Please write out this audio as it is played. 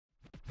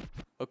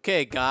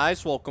Okay,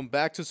 guys, welcome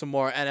back to some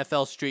more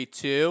NFL Street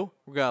 2.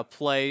 We're going to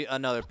play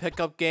another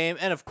pickup game,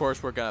 and of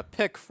course, we're going to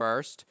pick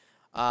first.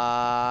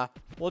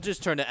 We'll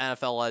just turn the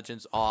NFL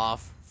Legends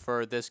off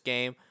for this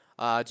game.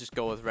 Just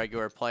go with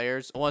regular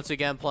players. Once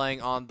again,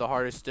 playing on the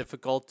hardest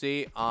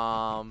difficulty,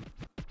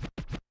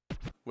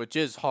 which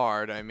is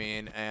hard, I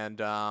mean, and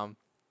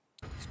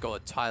let's go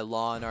with Ty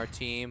Law in our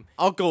team.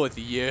 I'll go with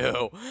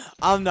you.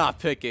 I'm not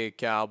picking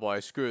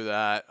Cowboy. Screw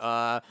that.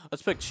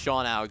 Let's pick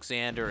Sean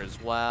Alexander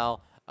as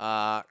well.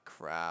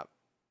 Crap.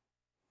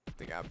 I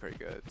think I'm pretty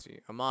good. Let's see.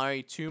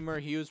 Amari Toomer,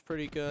 he was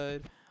pretty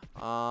good.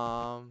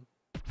 Alright,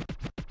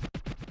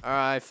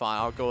 fine.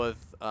 I'll go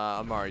with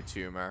Amari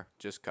Toomer,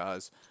 just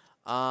cause.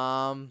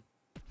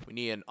 We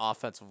need an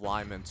offensive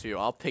lineman too.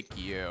 I'll pick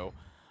you.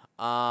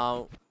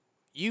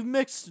 You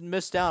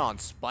missed out on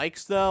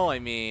Spikes though. I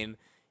mean,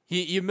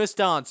 you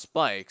missed out on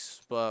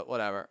Spikes, but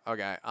whatever.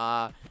 Okay.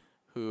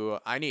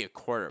 I need a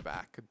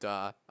quarterback.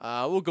 Duh.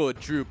 We'll go with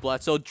Drew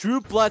Bledsoe.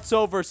 Drew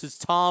Bledsoe versus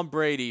Tom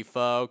Brady,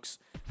 folks.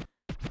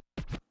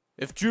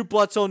 If Drew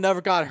Bledsoe never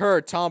got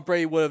hurt, Tom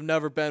Brady would have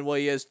never been what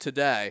he is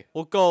today.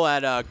 We'll go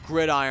at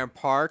Gridiron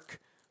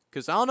Park,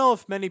 because I don't know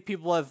if many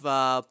people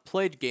have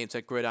played games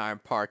at Gridiron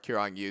Park here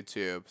on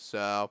YouTube,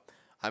 so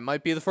I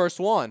might be the first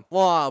one.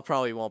 Well, I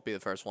probably won't be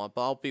the first one,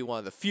 but I'll be one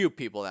of the few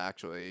people that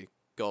actually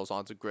goes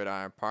on to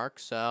Gridiron Park,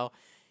 so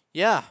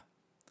yeah.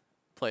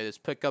 Play this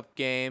pickup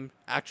game.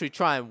 Actually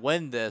try and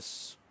win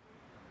this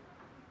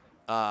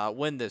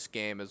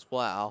game as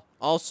well.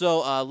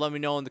 Also, let me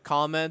know in the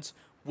comments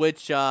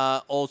which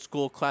old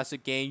school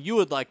classic game you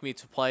would like me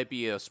to play,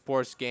 be a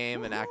sports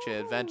game, an action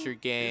adventure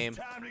game,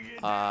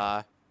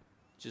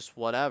 just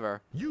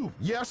whatever. You,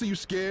 yeah, I see you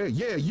scared.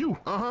 Yeah, you,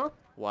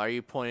 Why are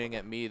you pointing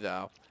at me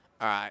though?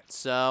 Alright,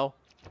 so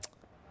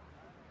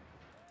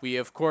we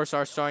of course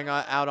are starting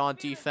out on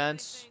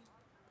defense.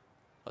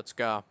 Let's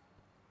go.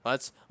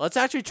 Let's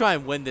actually try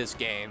and win this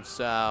game.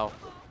 So,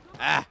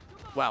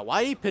 wow,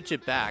 why did he pitch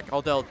it back?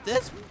 Although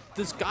this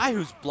guy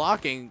who's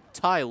blocking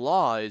Ty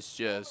Law is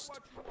just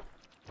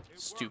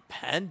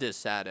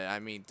stupendous at it. I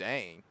mean,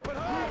 dang.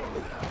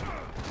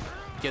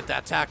 Get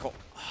that tackle.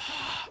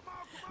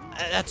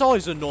 That's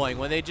always annoying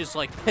when they just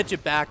like pitch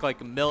it back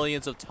like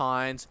millions of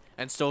times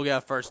and still get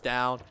a first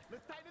down,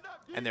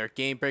 and their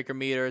game breaker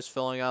meter is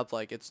filling up.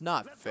 Like, it's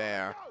not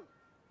fair.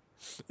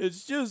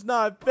 It's just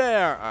not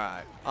fair.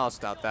 Alright, I'll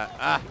stop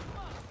that.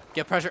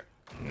 Get pressure.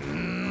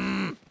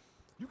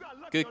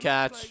 Good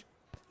catch.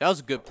 That was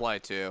a good play,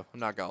 too. I'm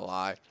not gonna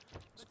lie.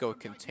 Let's go with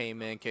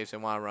containment in case they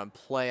want to run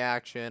play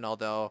action.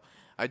 Although,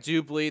 I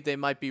do believe they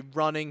might be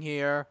running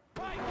here.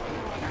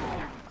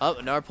 Oh,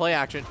 another play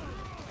action.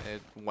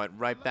 It went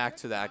right back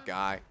to that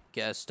guy.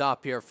 Get a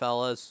stop here,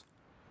 fellas.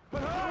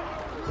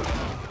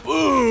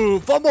 Ooh,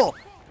 fumble.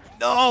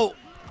 No.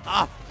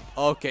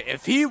 Okay,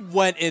 if he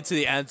went into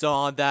the end zone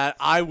on that,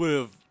 I would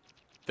have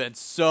been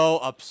so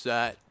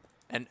upset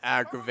and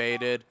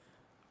aggravated.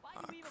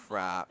 Oh,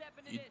 crap.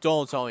 You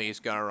don't tell me he's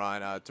going to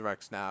run a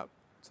direct snap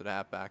to the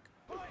halfback.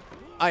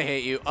 I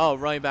hate you. Oh,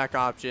 running back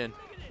option.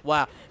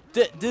 Wow.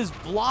 This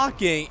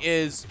blocking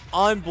is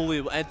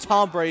unbelievable. And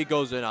Tom Brady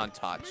goes in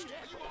untouched.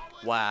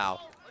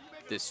 Wow.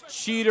 This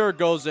cheater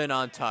goes in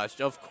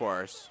untouched, of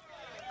course.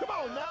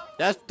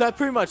 That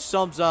pretty much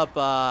sums up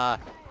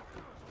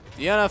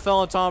the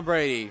NFL and Tom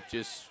Brady,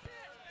 just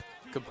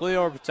completely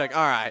overprotect.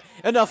 All right,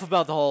 enough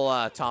about the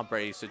whole Tom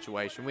Brady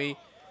situation. We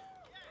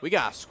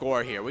gotta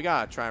score here. We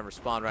gotta try and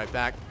respond right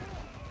back.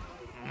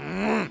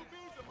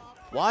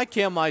 Why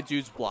can't my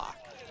dudes block?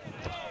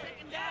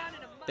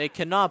 They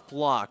cannot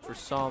block for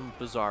some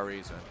bizarre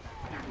reason.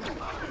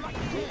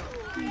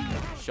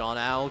 Sean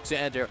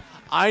Alexander.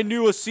 I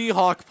knew a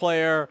Seahawk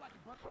player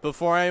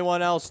before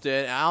anyone else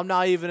did. And I'm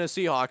not even a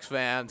Seahawks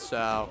fan,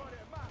 so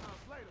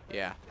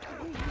yeah.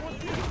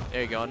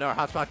 There you go, another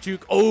hotspot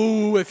juke.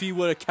 Oh, if he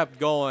would have kept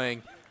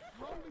going,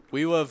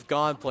 we would have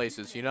gone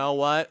places. You know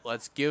what?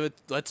 Let's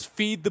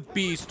feed the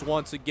beast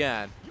once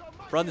again.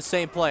 Run the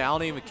same play. I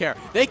don't even care.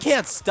 They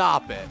can't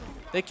stop it.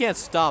 They can't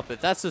stop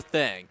it. That's the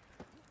thing.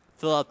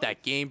 Fill out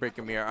that game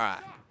breaker mirror. All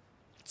right.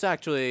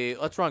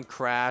 Let's run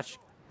crash.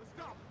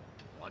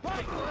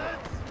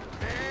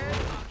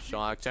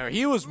 Sean Alexander.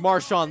 He was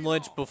Marshawn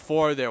Lynch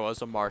before there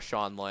was a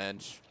Marshawn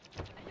Lynch.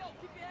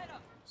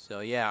 So,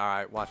 yeah, all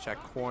right, watch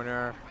that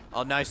corner.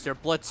 Oh, nice, they're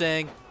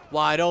blitzing.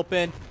 Wide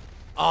open.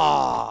 Oh,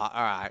 all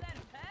right.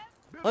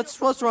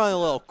 Let's run a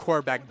little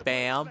quarterback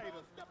bam.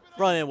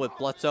 Run in with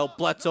Bledsoe.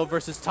 Bledsoe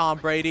versus Tom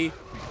Brady.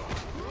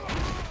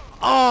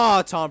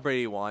 Oh, Tom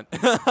Brady won.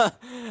 All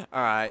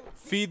right,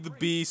 feed the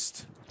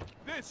beast.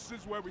 This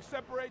is where we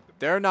separate the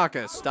They're not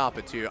going to stop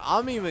it, too.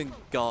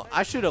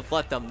 I should have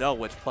let them know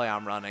which play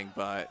I'm running,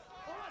 but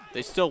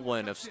they still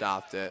wouldn't have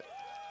stopped it.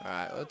 All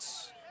right,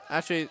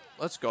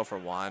 let's go for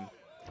one.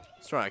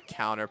 Let's run a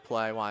counter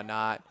play. Why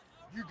not?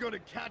 You gonna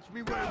catch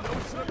me wearing no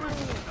slippers?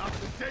 Not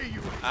the day you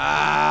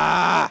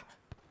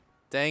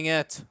Dang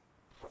it.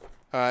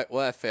 All right,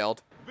 well, that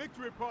failed.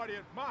 Victory party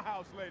at my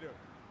house later.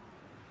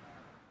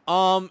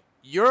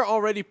 you're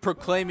already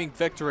proclaiming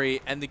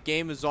victory, and the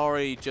game has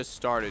already just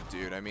started,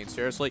 dude. I mean,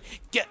 seriously,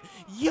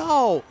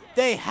 yo,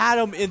 they had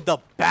him in the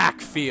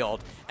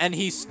backfield, and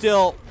he's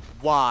still,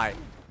 why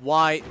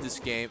this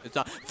game is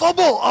not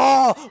fumble?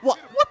 Oh,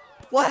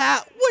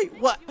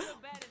 wait,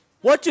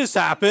 what just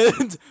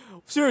happened?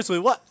 Seriously,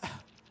 what?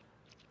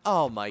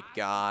 Oh my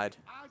God,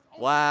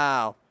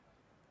 wow,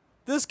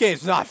 this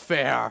game's not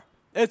fair.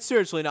 It's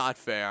seriously not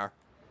fair.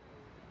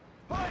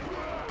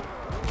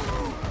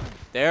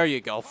 There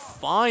you go.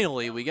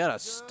 Finally, we got a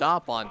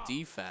stop on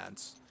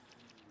defense.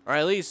 Or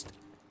at least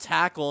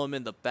tackle him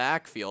in the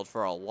backfield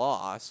for a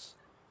loss.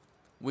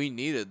 We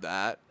needed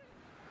that.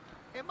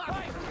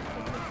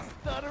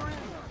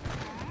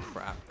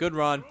 Crap. Good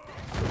run.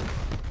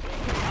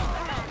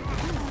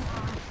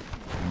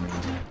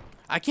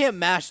 I can't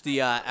mash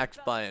the X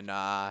button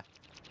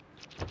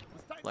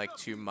like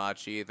too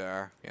much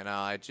either. You know,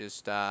 I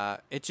just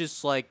it's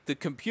just like the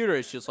computer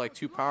is just like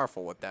too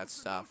powerful with that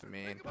stuff. I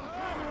mean,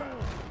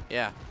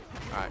 yeah.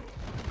 Alright,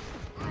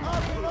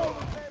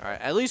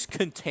 at least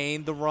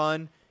contain the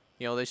run.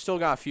 You know, they still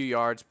got a few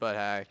yards, but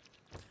hey,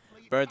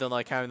 better than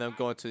like having them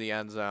go into the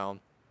end zone.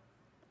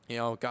 You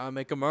know, gotta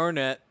make them earn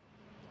it.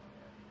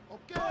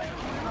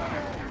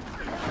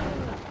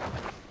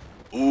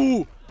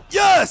 Ooh,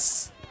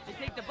 yes!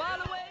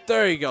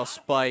 There you go,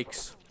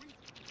 Spikes.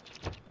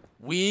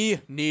 We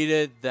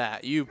needed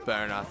that. You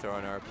better not throw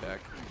an air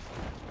pick.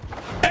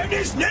 And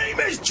his name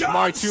is John.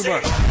 Amari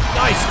Toomer.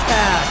 Nice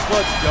catch.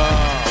 Let's go.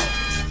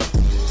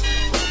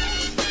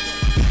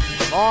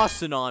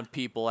 Mossing on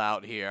people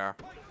out here.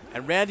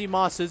 And Randy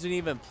Moss isn't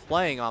even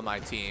playing on my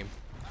team.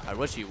 I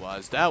wish he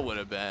was. That would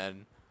have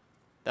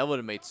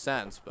made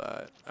sense,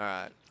 but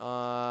alright.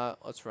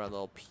 Let's run a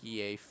little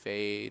PA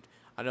fade.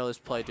 I know this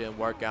play didn't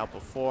work out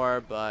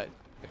before, but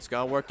it's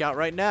gonna work out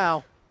right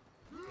now.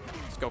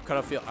 Let's go cut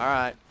a field.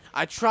 Alright.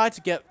 I tried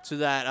to get to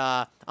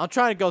that, I'm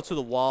trying to go to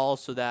the wall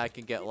so that I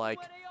can get, like,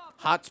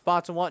 hot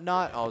spots and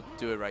whatnot. I'll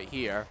do it right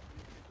here.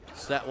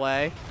 So that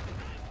way,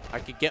 I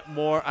can get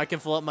more, I can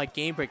fill up my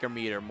game breaker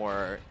meter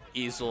more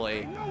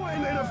easily. No way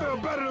made her feel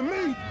better than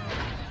me.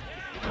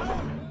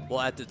 Well,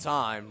 at the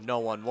time, no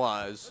one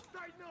was.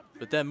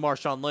 But then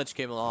Marshawn Lynch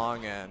came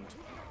along and,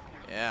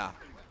 yeah.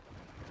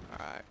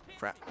 Alright,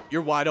 crap.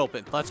 You're wide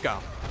open. Let's go.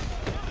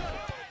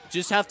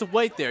 Just have to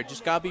wait there.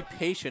 Just gotta be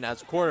patient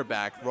as a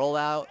quarterback. Roll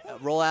out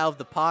of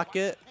the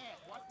pocket,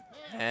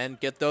 and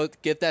get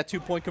that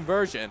 2-point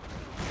conversion.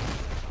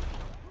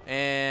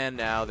 And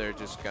now they're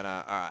just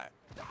gonna. All right,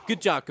 good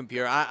job,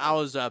 computer. I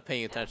was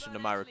paying attention to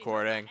my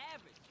recording.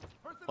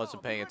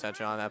 Wasn't paying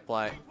attention on that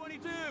play.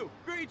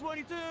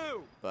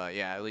 But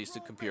yeah, at least the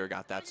computer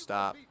got that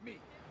stop.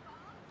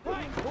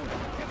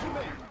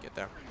 Get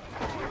there.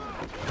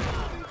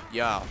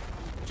 Yo.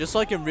 Just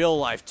like in real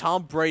life,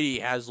 Tom Brady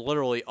has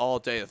literally all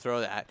day to throw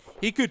that.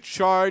 He could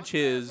charge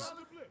his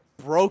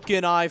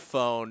broken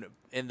iPhone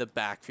in the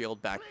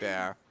backfield back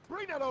there.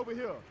 Bring that over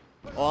here.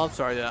 Oh, I'm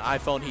sorry, the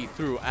iPhone he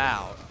threw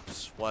out.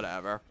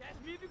 Whatever.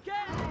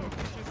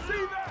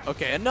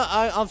 Okay, and no,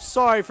 I'm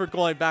sorry for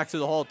going back to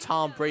the whole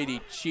Tom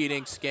Brady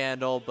cheating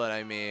scandal, but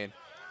I mean,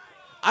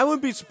 I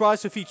wouldn't be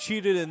surprised if he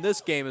cheated in this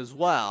game as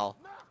well.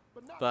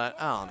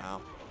 But I don't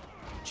know.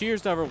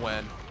 Cheaters never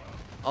win.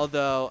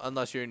 Although,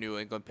 unless you're New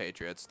England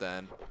Patriots,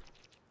 then,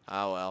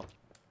 oh well,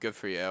 good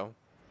for you.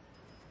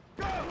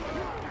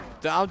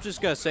 I'm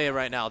just going to say it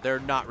right now, they're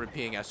not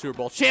repeating as Super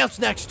Bowl champs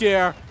next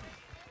year.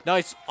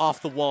 Nice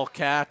off-the-wall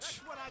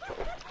catch.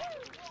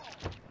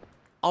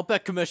 I'll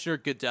bet Commissioner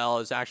Goodell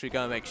is actually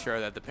going to make sure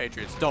that the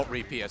Patriots don't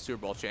repeat as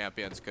Super Bowl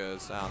champions,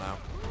 because, I don't know.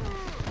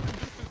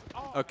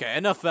 Okay,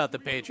 enough about the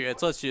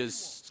Patriots. Let's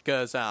just,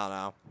 because, I don't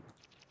know.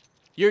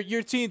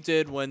 Your team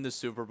did win the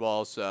Super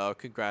Bowl, so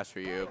congrats for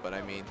you. But,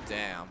 I mean,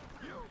 damn.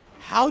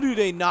 How do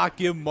they not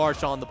give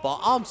Marshawn the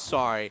ball? I'm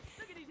sorry.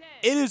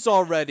 It is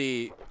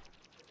already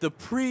the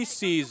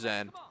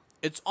preseason.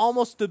 It's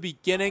almost the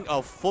beginning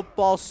of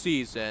football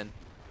season.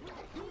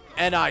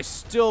 And I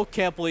still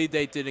can't believe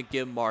they didn't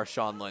give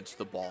Marshawn Lynch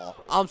the ball.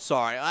 I'm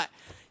sorry.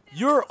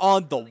 You're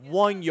on the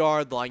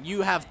 1-yard line.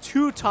 You have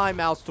 2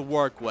 timeouts to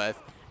work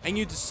with. And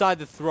you decide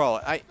to throw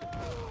it.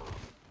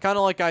 Kind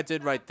of like I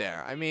did right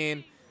there. I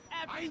mean,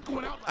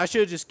 I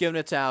should have just given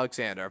it to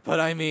Alexander. But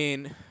I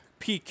mean,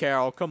 Pete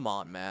Carroll, come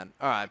on, man.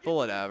 All right, but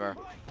whatever.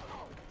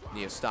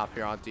 Need to stop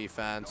here on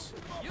defense.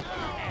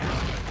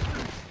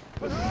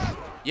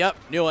 Yep,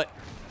 knew it.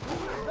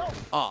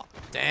 Oh,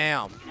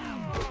 damn.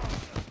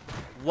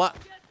 What?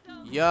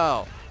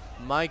 Yo,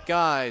 my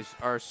guys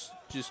are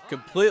just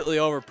completely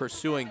over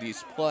pursuing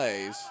these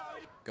plays.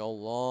 Go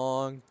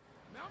long.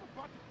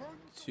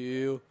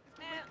 2.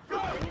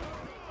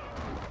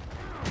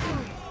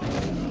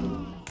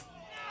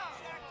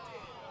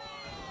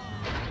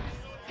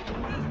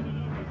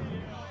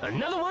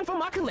 Another one for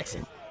my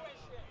collection.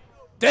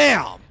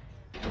 Damn!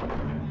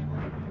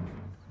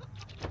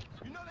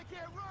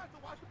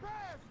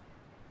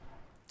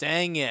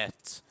 Dang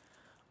it.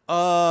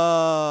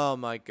 Oh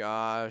my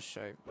gosh.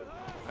 I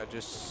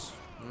just...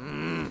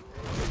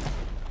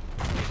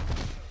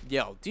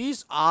 Yo,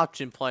 these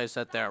option plays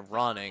that they're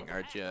running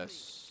are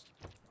just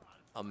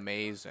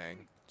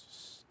amazing.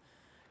 Just,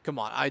 come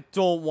on, I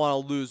don't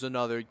want to lose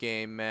another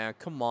game, man.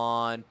 Come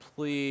on,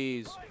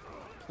 please.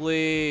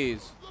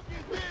 Please.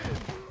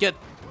 Get,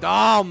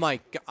 oh my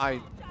god,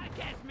 I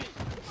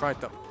tried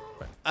to,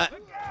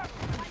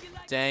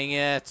 dang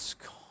it.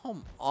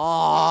 Come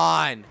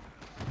on.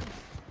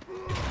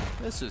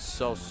 This is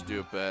so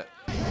stupid.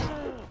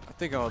 I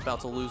think I'm about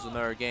to lose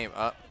another game.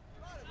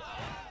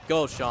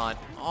 Go, Sean.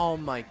 Oh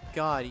my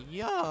god,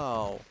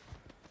 yo.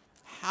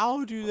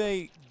 How do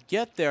they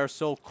get there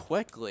so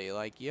quickly?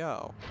 Like,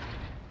 yo.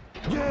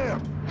 Yeah.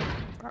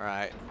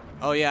 Alright.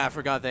 Oh yeah, I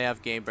forgot they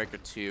have Game Breaker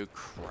 2.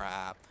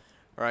 Crap.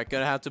 Alright,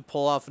 gonna have to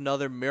pull off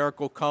another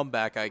miracle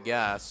comeback, I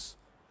guess.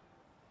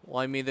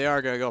 Well, I mean, they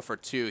are gonna go for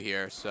 2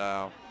 here,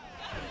 so.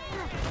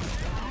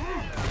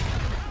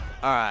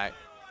 Alright.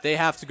 They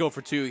have to go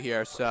for 2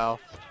 here, so.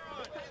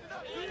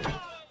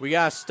 We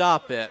gotta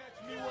stop it.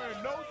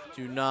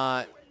 Do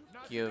not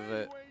give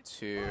it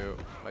to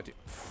my dude.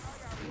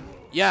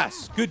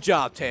 Yes, good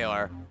job,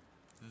 Taylor.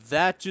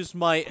 That just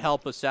might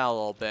help us out a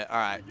little bit. All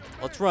right,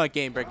 let's run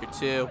Game Breaker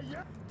 2.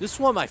 This is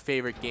one of my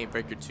favorite Game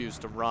Breaker 2s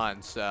to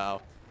run,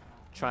 so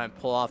try and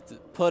pull out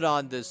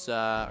this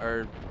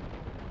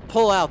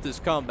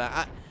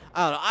comeback.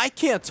 I don't know. I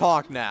can't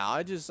talk now.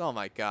 Oh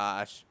my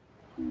gosh.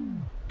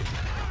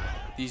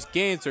 These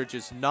games are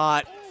just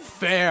not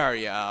fair,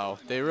 yo.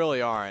 They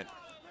really aren't.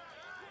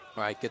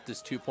 All right, get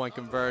this 2-point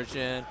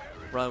conversion.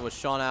 Run with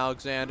Sean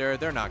Alexander.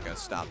 They're not going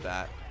to stop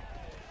that.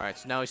 All right,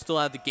 so now we still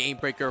have the Game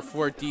Breaker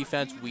for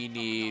defense. We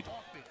need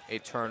a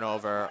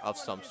turnover of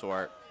some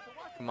sort.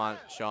 Come on,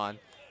 Sean.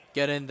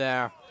 Get in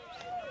there.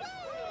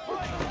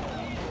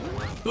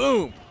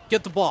 Boom.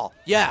 Get the ball.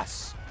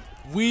 Yes.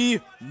 We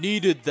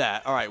needed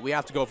that. All right, we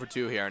have to go for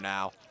 2 here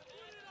now.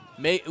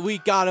 We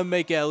got to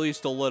make it at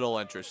least a little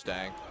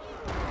interesting.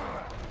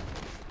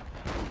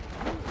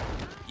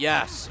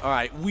 Yes. All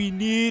right. We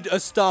need a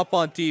stop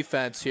on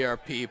defense here,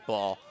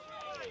 people.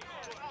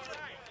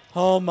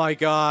 Oh, my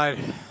God.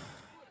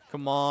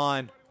 Come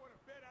on.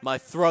 My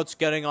throat's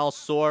getting all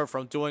sore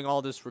from doing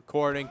all this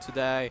recording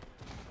today.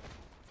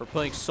 For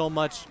putting so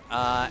much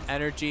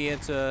energy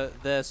into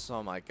this.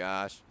 Oh, my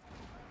gosh.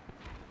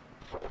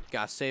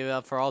 Gotta save it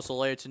up for also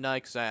later tonight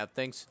because I have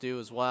things to do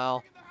as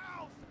well.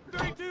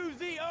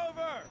 3-2-Z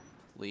over.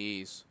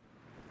 Please.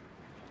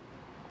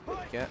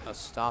 Get a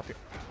stop here.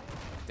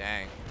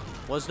 Dang.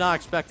 Was not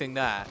expecting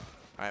that.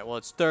 All right, well,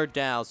 it's 3rd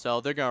down,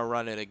 so they're going to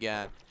run it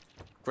again.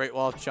 Great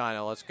Wall of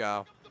China, let's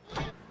go.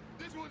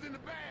 This one's in the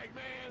bag,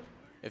 man.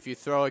 If you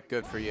throw it,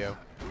 good for you.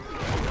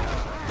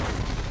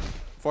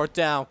 4th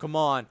down, come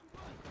on.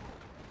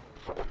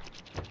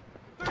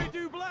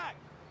 32 black.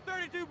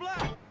 32 black.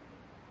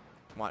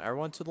 Come on,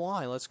 everyone to the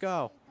line, let's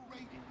go.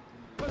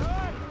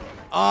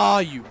 Oh,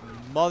 you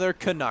mother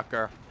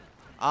Canucker.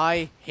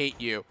 I hate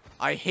you.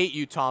 I hate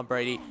you, Tom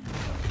Brady.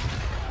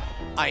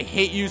 I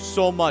hate you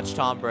so much,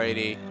 Tom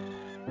Brady.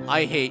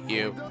 I hate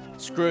you.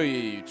 Screw you,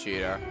 you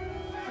cheater.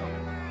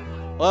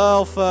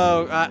 Well,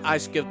 folks, I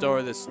skipped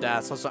over the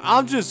stats.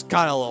 I'm just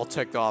kind of a little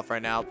ticked off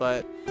right now,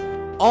 but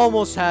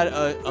almost had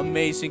an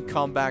amazing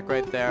comeback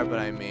right there. But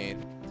I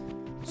mean,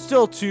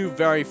 still 2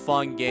 very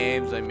fun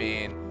games. I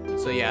mean,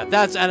 so yeah,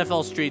 that's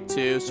NFL Street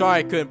 2. Sorry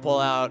I couldn't pull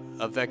out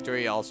a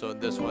victory also in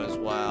this one as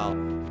well.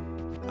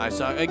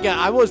 Again,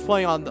 I was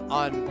playing on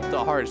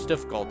the hardest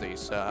difficulty,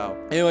 so.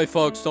 Anyway,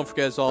 folks, don't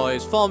forget, as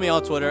always, follow me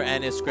on Twitter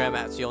and Instagram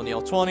at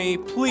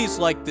CLNeil20. Please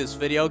like this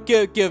video.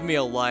 Give me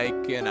a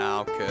like, you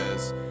know,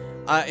 because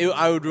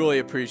I would really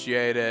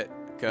appreciate it,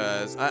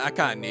 because I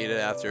kind of need it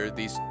after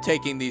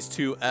taking these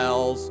 2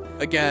 L's.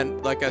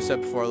 Again, like I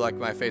said before, like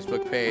my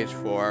Facebook page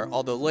for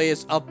all the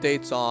latest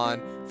updates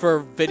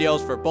for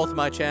videos for both of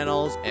my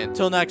channels. And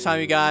until next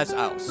time, you guys,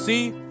 I'll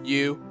see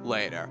you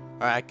later.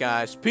 Alright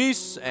guys,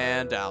 peace,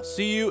 and I'll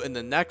see you in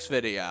the next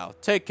video.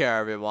 Take care,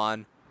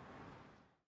 everyone.